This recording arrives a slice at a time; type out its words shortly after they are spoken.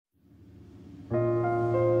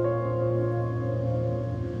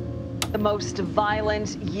The most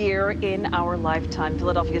violent year in our lifetime.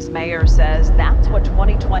 Philadelphia's mayor says that's what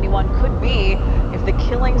 2021 could be if the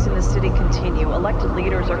killings in the city continue. Elected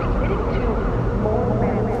leaders are committing to more.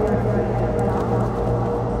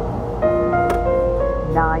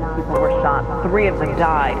 9 people were shot. 3 of them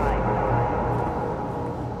died.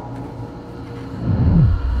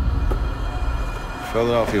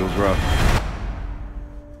 Philadelphia was rough.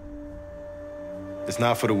 It's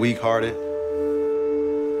not for the weak-hearted.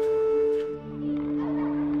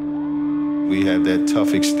 We have that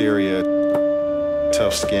tough exterior,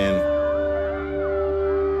 tough skin.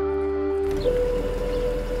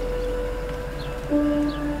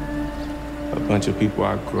 A bunch of people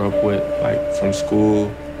I grew up with, like from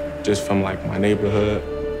school, just from like my neighborhood.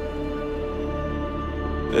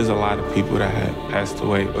 There's a lot of people that had passed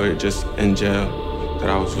away or just in jail that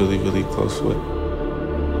I was really, really close with.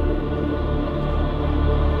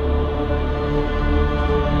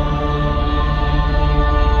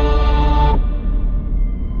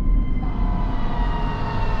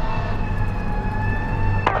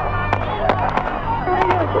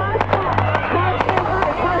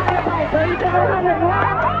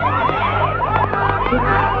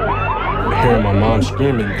 Hearing my mom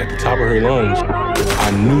screaming at the top of her lungs, I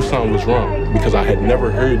knew something was wrong because I had never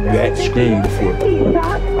heard that scream before.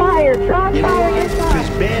 Shots fired! Shots fired! Because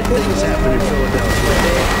bad things happen in Philadelphia.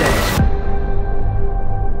 Bad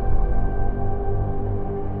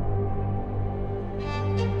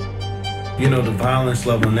things. You know, the violence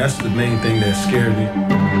level, and that's the main thing that scared me.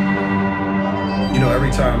 You know,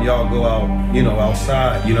 every time y'all go out, you know,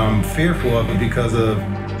 outside, you know, I'm fearful of it because of,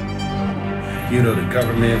 you know, the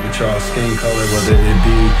government with y'all skin color, whether it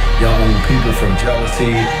be y'all own people from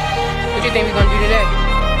jealousy. What you think we're gonna do today?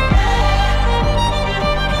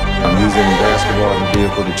 I'm using basketball as a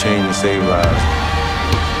vehicle to change and save lives.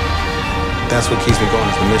 That's what keeps me going,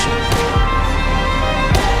 is the mission.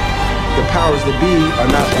 The powers that be are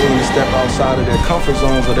not willing to step outside of their comfort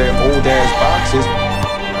zones or their old-ass boxes.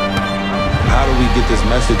 How do we get this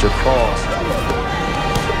message across?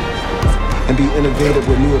 And be innovative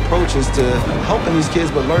with new approaches to helping these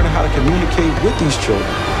kids, but learning how to communicate with these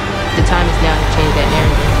children. The time is now to change that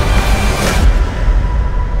narrative.